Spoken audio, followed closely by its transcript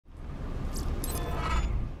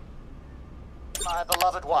My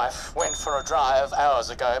beloved wife went for a drive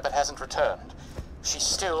hours ago but hasn't returned. She's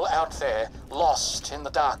still out there, lost in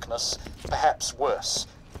the darkness, perhaps worse.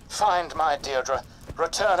 Find my Deirdre.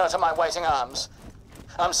 Return her to my waiting arms.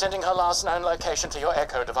 I'm sending her last known location to your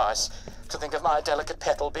echo device. To think of my delicate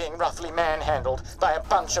petal being roughly manhandled by a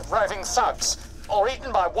bunch of roving thugs, or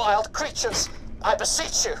eaten by wild creatures. I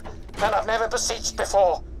beseech you, and I've never beseeched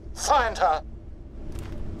before. Find her.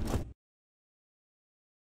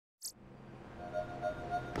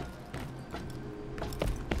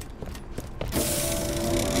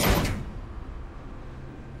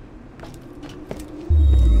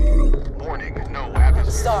 Warning, no avenue.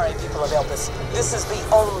 Sorry, people of Elpis. This is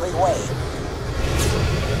the only way.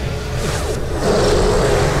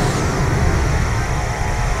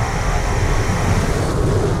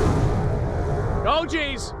 Oh,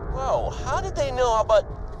 geez. Whoa, how did they know about...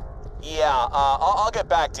 Yeah, I'll get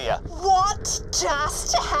back to you. What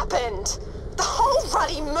just happened? The whole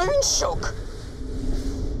ruddy moon shook.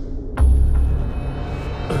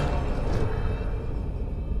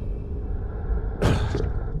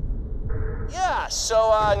 Yeah, so,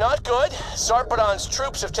 not good. Sarpedon's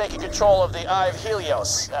troops have taken control of the Eye of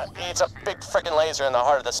Helios. It's a big frickin' laser in the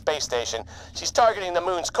heart of the space station. She's targeting the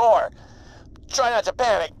moon's core. Try not to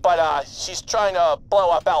panic, but, she's trying to blow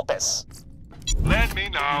up Elpis. Let me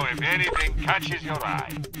know if anything catches your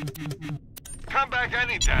eye. Come back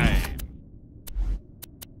anytime.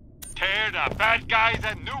 Tear the bad guys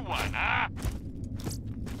a new one, huh?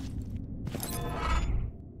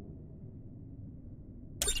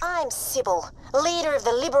 I'm Sybil, leader of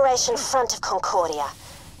the Liberation Front of Concordia.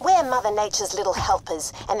 We're Mother Nature's little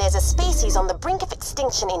helpers, and there's a species on the brink of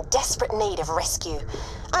extinction in desperate need of rescue.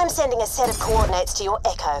 I'm sending a set of coordinates to your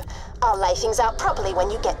Echo. I'll lay things out properly when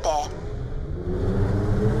you get there.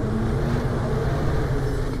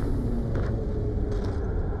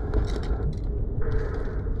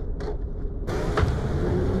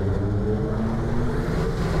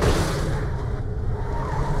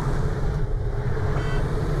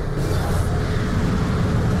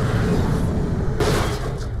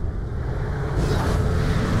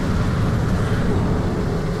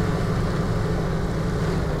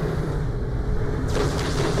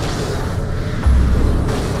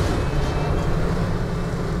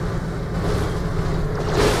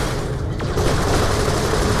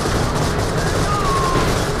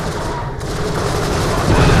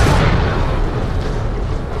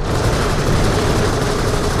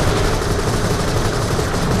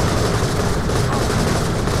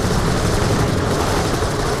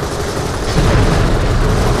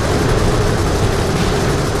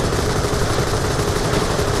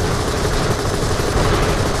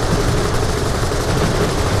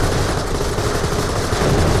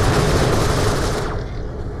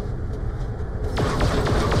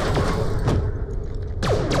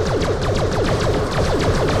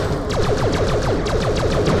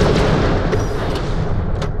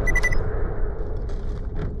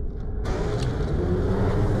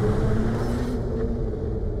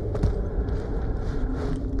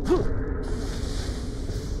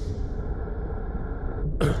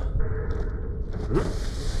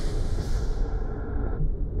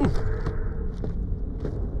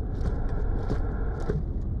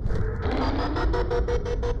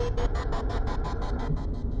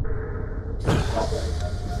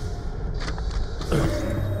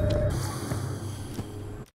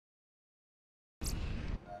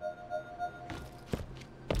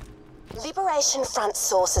 Liberation Front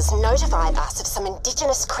sources notified us of some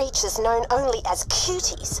indigenous creatures known only as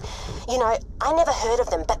cuties. You know, I never heard of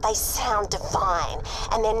them, but they sound divine,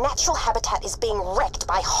 and their natural habitat is being wrecked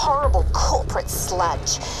by horrible corporate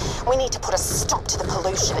sludge. We need to put a stop to the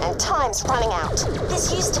pollution, and time's running out.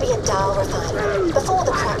 This used to be a Dahl refinery, before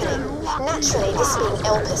the crackening. Naturally, this being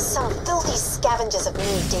Elpis, some filthy scavengers have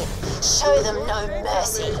moved in. Show them no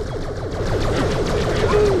mercy.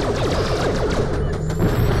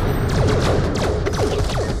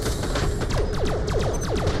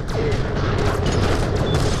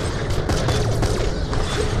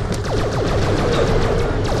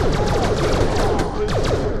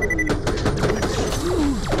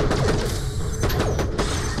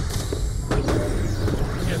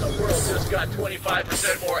 And the world just got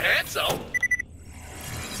 25% more handsome.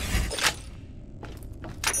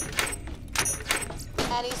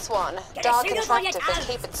 Addie Swan, dog contractor for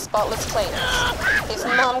keeping spotless cleaners. If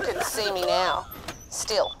Mum could see me now.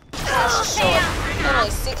 Still, cash is short.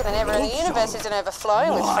 Emily's sicker than ever and the universe isn't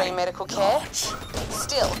overflowing with free medical care.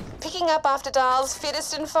 Still, picking up after Dahl's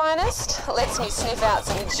fittest and finest lets me sniff out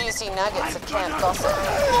some juicy nuggets of camp gossip.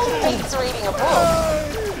 Pete's reading a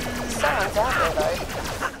book. Someone's out there though.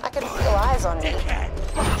 I can feel eyes on me.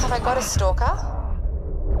 Have I got a stalker?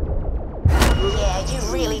 Yeah, you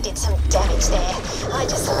really did some damage there. I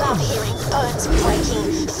just love hearing bones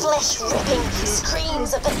breaking, flesh ripping,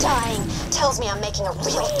 screams of the dying. Tells me I'm making a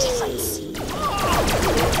real difference.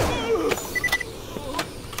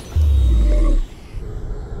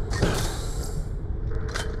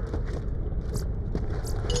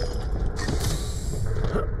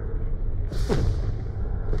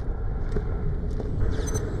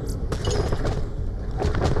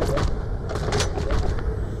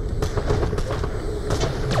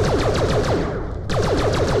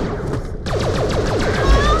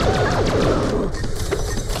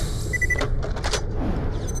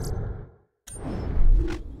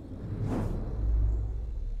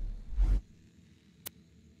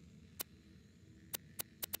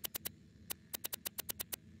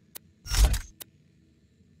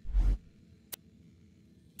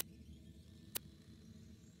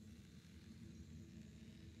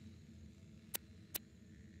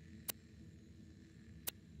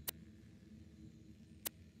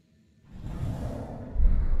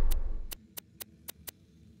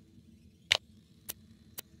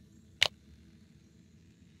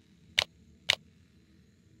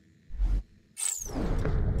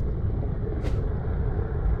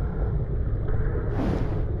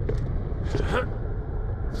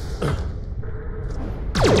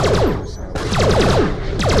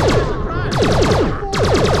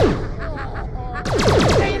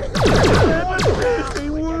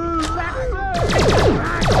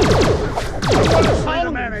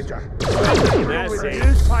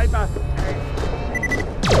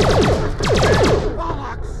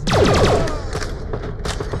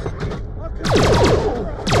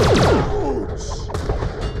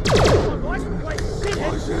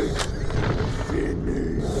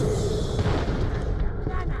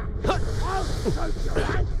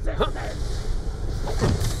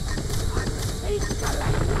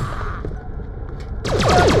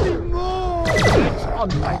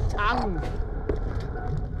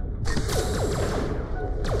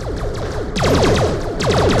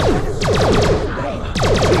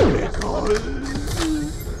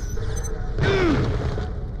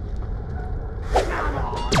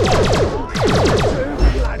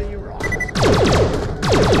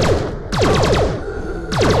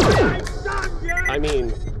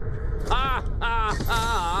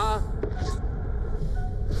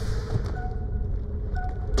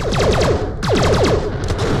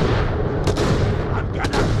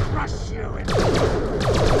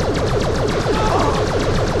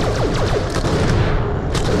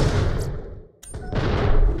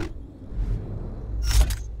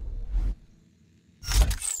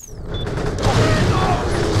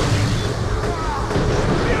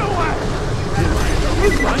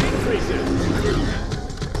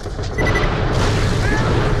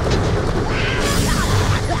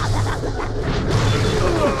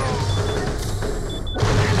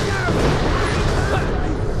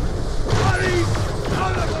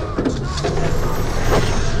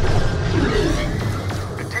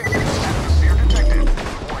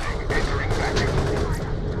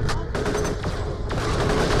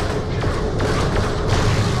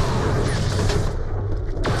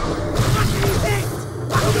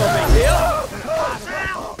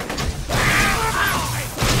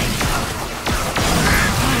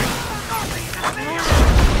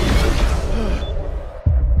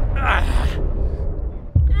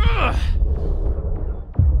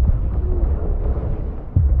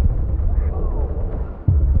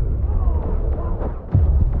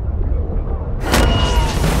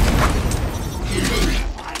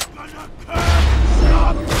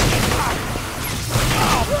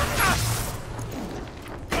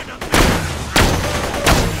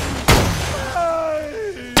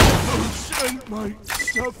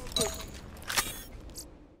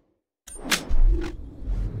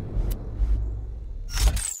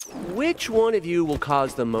 Which one of you will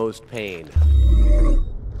cause the most pain?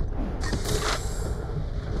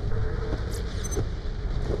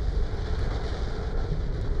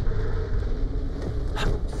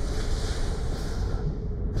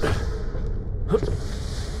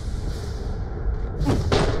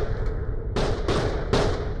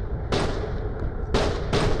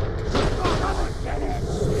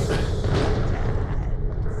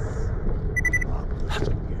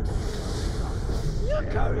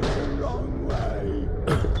 Going the wrong way.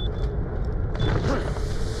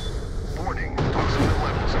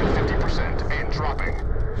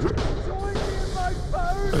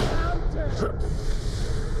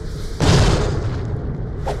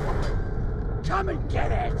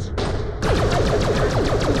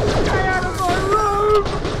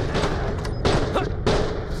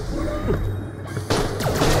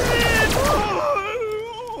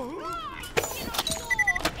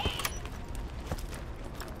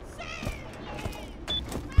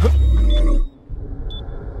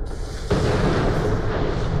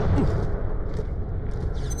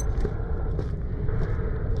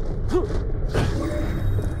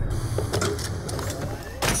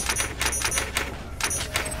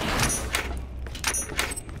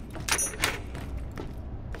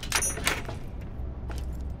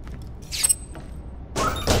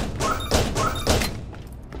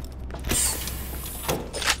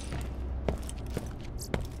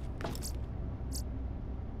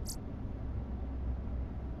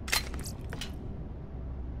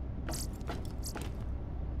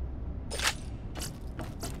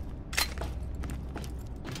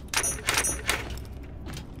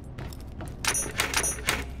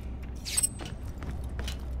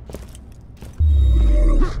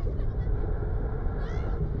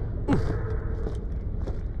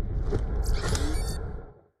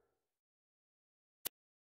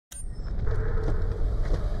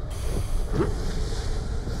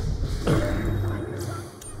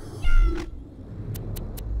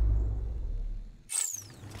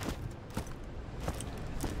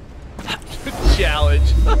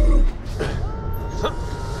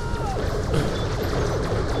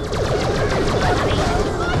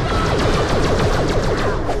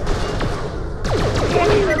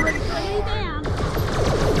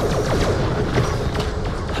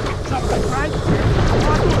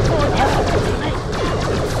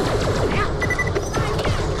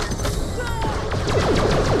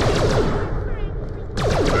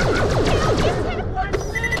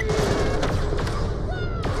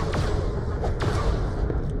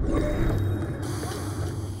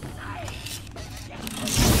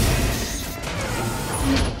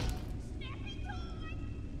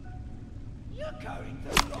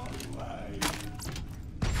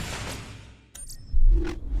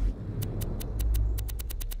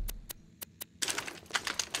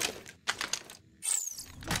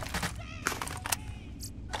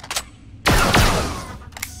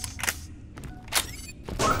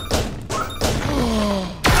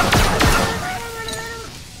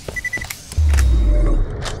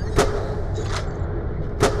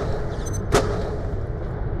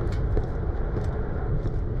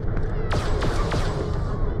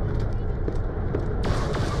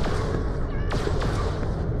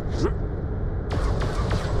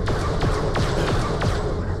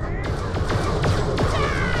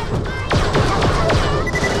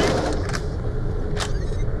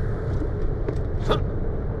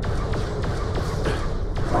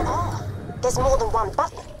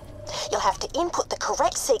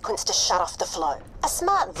 shut off the flow. A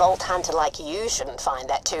smart vault hunter like you shouldn't find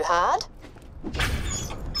that too hard.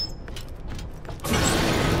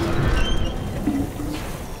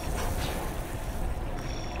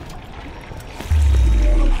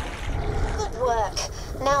 Good work.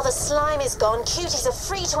 Now the slime is gone, cuties are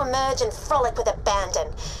free to emerge and frolic with abandon.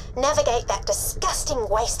 Navigate that disgusting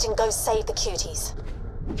waste and go save the cuties.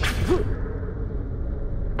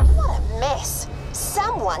 What a mess.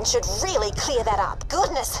 Someone should really clear that up.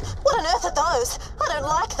 Goodness, what on earth are those? I don't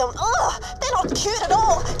like them. Ugh, they're not cute at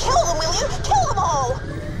all. Kill them, will you? Kill them all!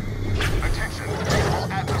 Attention,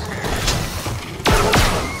 stable atmosphere.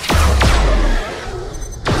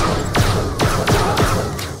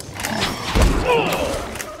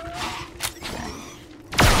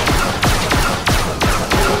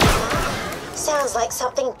 Sounds like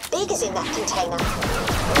something big is in that container.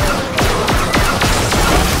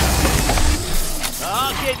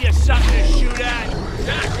 I'll give you something to shoot at.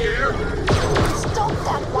 Back here. Stop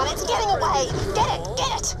that one, it's getting away. Get it,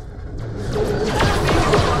 get it.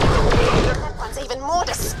 That one's even more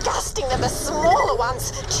disgusting than the smaller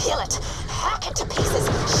ones. Kill it. Hack it to pieces.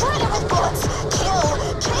 Shred it with bullets. Kill,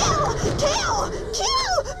 kill, kill,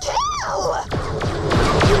 kill, kill.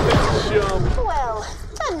 Well,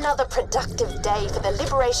 another productive day for the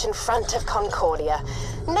Liberation Front of Concordia.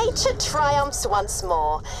 Nature triumphs once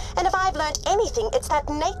more. And if I've learned anything, it's that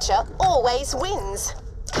nature always wins.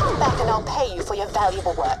 Come back and I'll pay you for your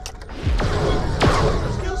valuable work.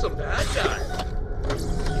 Let's kill some bad guys.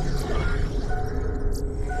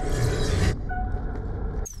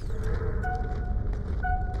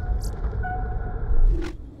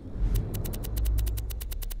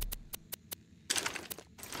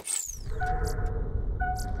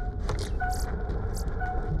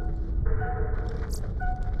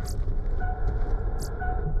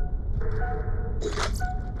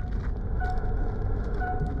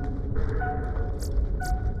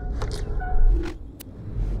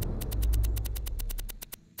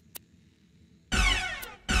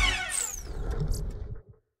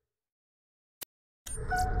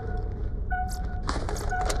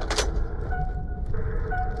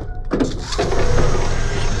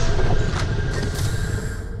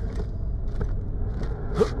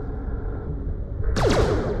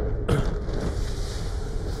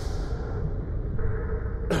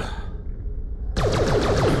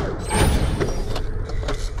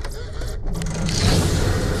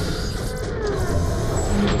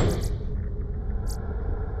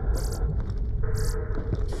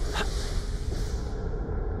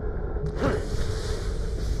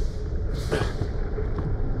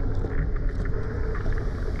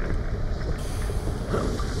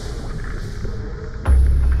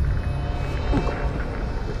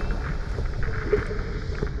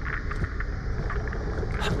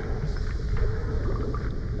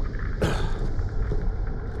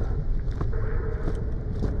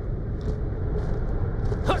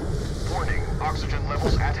 Oxygen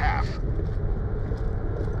levels at half.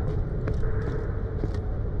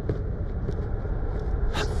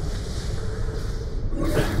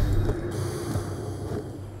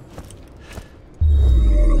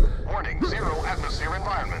 Warning, 0 atmosphere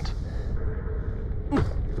environment.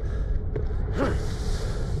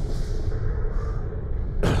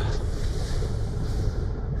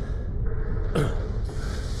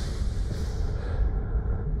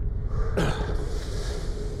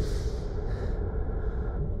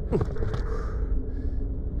 Hmm.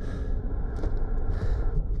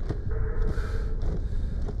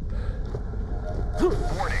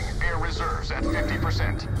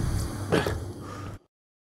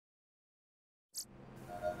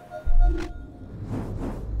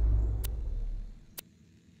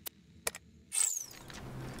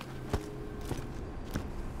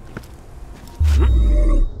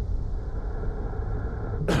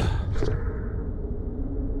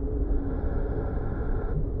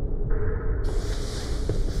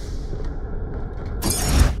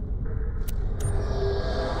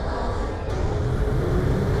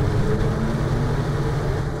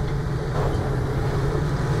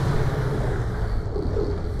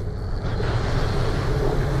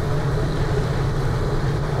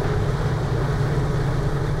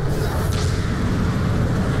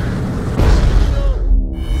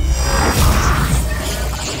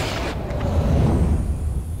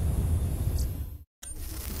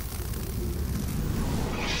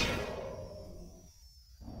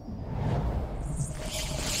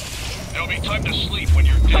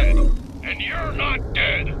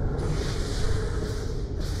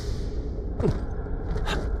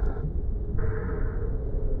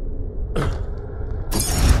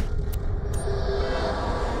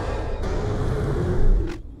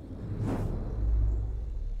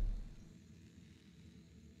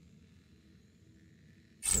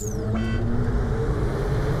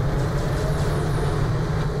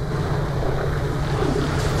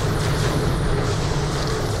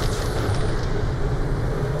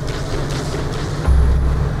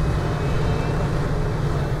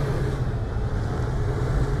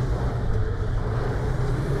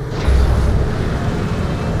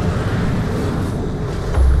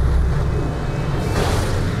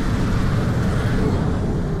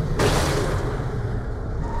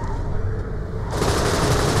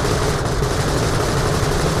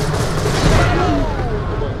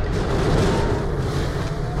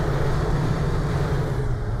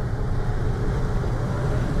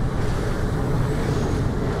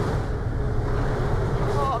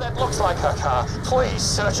 Like her car. Please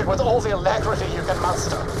search it with all the alacrity you can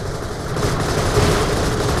muster.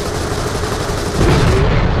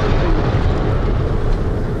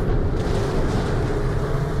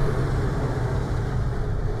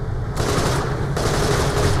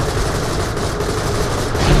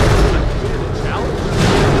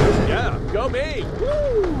 Yeah, go me!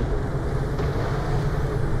 Woo!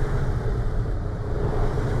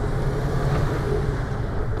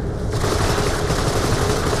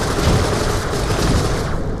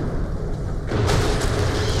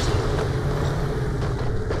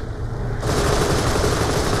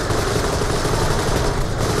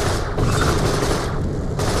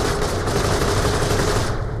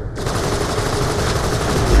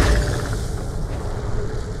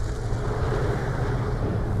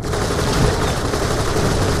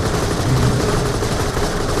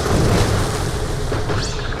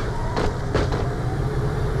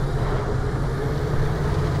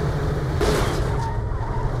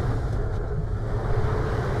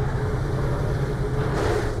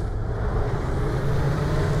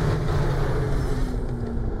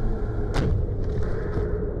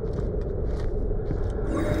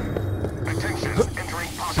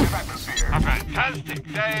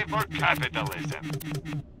 Fantastic day for capitalism.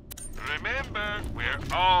 Remember, we're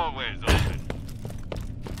always open.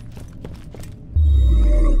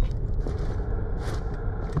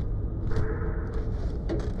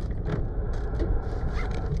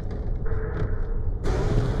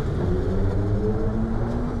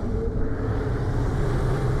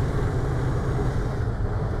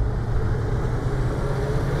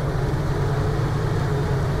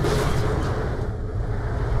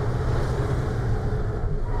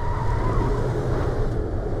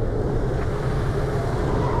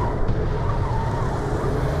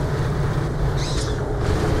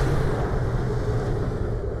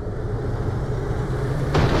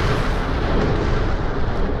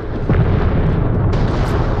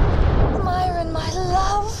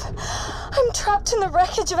 In the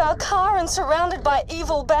wreckage of our car and surrounded by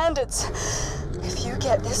evil bandits. If you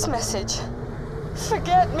get this message,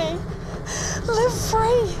 forget me. Live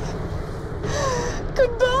free.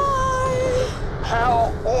 Goodbye.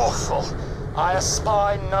 How awful. I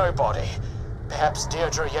espy nobody. Perhaps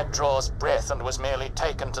Deirdre yet draws breath and was merely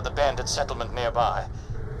taken to the bandit settlement nearby.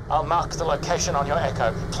 I'll mark the location on your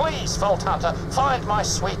echo. Please, Vault Hunter, find my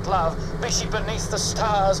sweet love, be she beneath the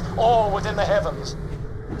stars or within the heavens.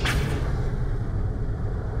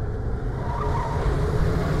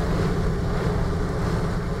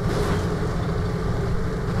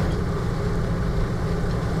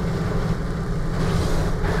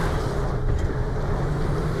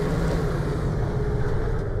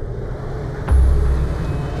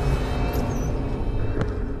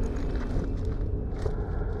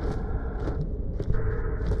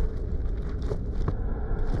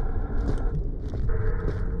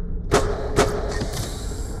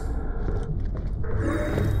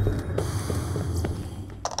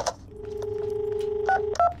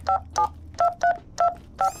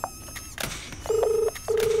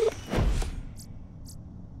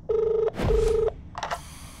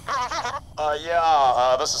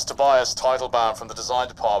 This is Tobias Teitelbaum from the design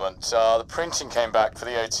department. The printing came back for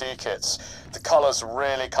the O2 kits. The color's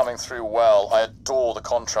really coming through well. I adore the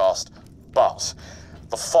contrast. But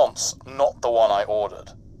the font's not the one I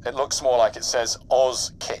ordered. It looks more like it says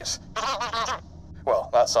Oz Kit.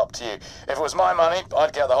 Well, that's up to you. If it was my money,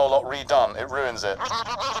 I'd get the whole lot redone. It ruins it.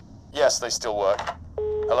 Yes, they still work.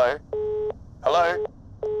 Hello? Hello?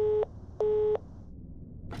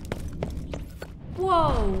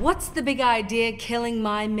 Whoa, what's the big idea killing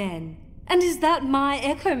my men? And is that my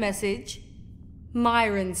echo message?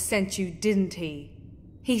 Maureen sent you, didn't he?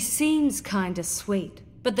 He seems kinda sweet,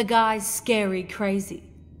 but the guy's scary crazy.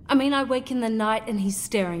 I mean, I wake in the night and he's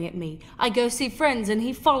staring at me. I go see friends and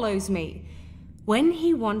he follows me. When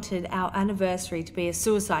he wanted our anniversary to be a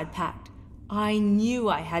suicide pact, I knew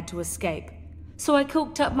I had to escape. So I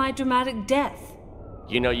cooked up my dramatic death.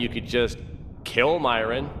 You know, you could just kill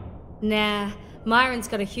Myron. Nah, Myron's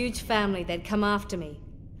got a huge family. They'd come after me.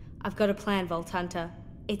 I've got a plan, Vault Hunter.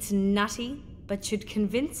 It's nutty, but should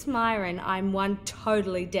convince Myron I'm one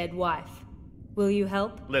totally dead wife. Will you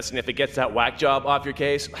help? Listen, if it gets that whack job off your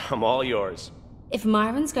case, I'm all yours. If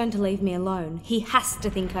Myron's going to leave me alone, he has to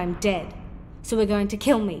think I'm dead. So we're going to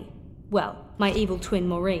kill me. Well, my evil twin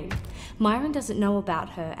Maureen. Myron doesn't know about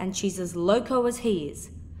her, and she's as loco as he is.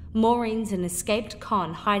 Maureen's an escaped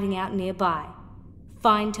con hiding out nearby.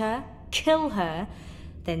 Find her, kill her,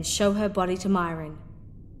 then show her body to Myron.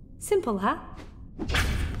 Simple, huh?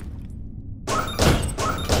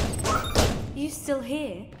 You still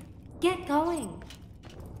here? Get going.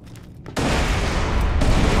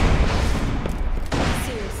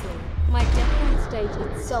 Seriously, my death on stage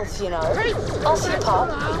itself, you know. Off you pop.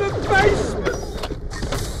 The basement!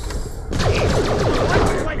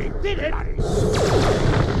 Did it?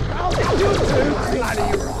 You two bloody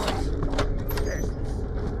right.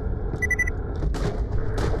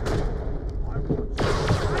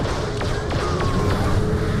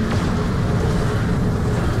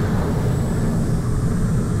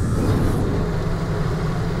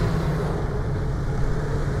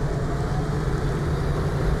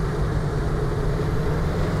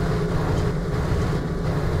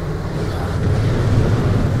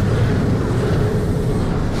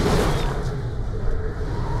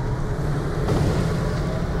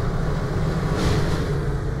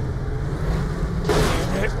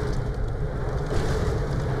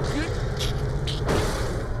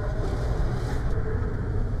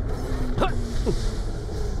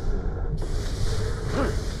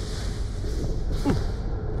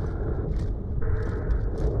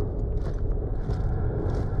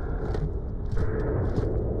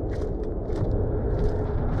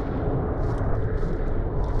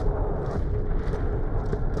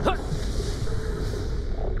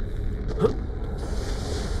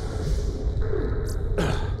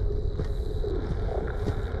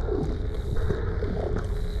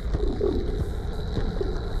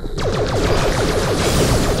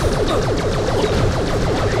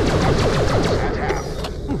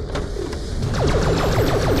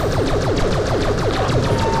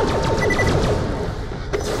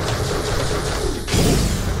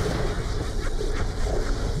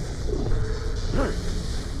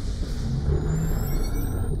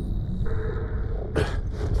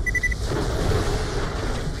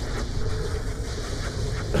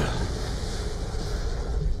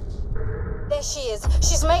 She is.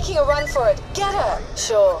 She's making a run for it. Get her!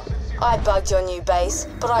 Sure, I bugged your new base,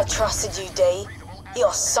 but I trusted you, D.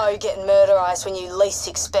 You're so getting murderized when you least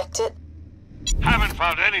expect it. Haven't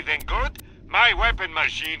found anything good? My weapon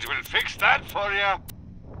machines will fix that for you.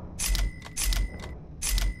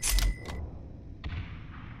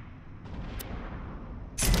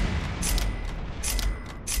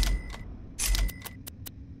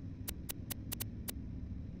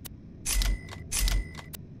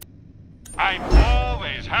 I'm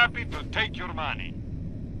always happy to take your money.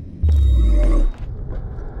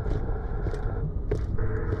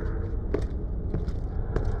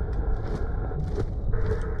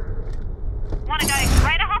 Want to go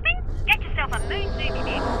crater hopping? Get yourself a moon suit,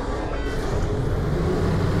 kid.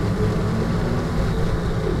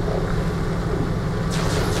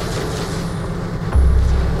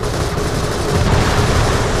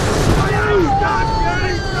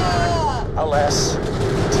 Alas,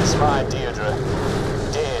 'tis my Deirdre,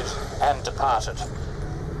 dead and departed.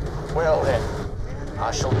 Well then,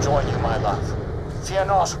 I shall join you, my love. Fear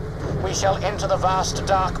not, we shall enter the vast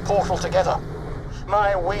dark portal together.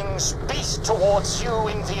 My wings beat towards you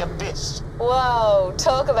in the abyss. Whoa,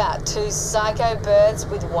 talk about two psycho birds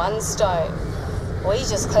with one stone. We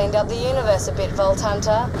just cleaned up the universe a bit, Vault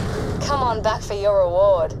Hunter. Come on back for your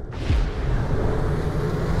reward.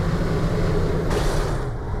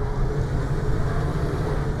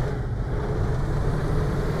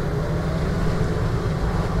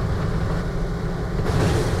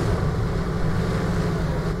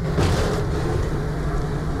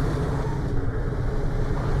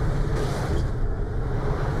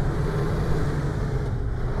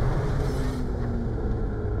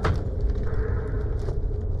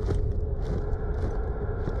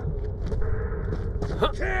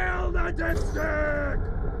 Kill the dipstick!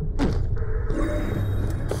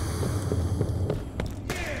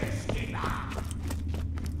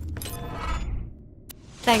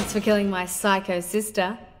 Thanks for killing my psycho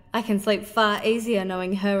sister. I can sleep far easier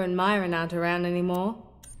knowing her and Myron aren't around anymore.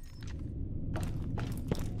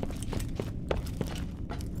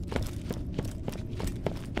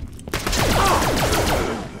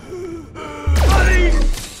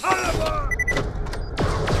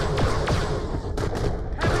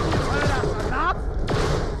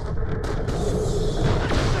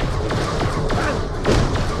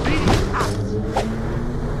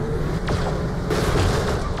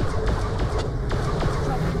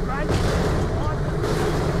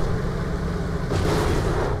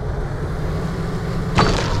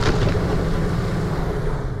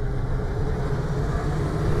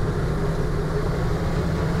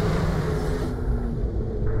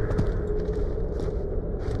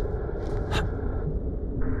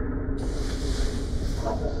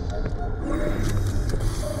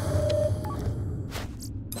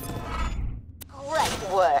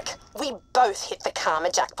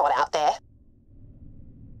 karma jackpot out there.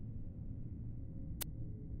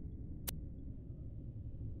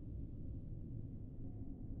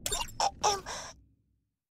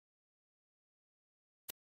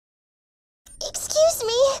 Excuse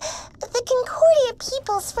me, the Concordia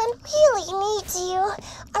People's Front really needs you.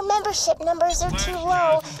 Our membership numbers are too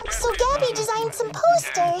low, so Gabby designed some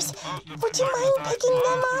posters. Would you mind picking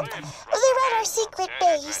them up? They're at our secret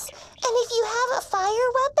base, and if you have a fire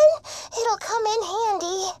weapon, it'll come in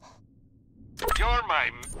handy. You're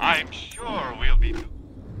my... I'm sure we'll be...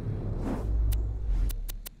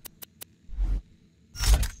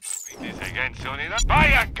 This again soon enough. Buy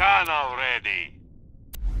a gun already!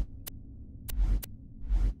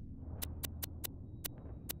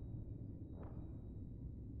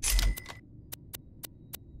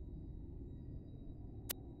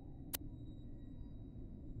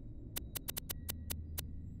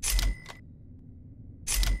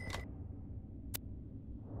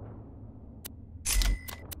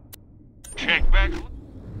 Check back.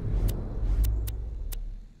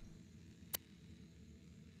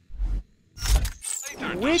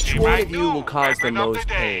 Which one of you will cause the most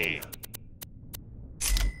pain?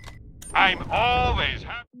 I'm always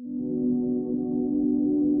happy.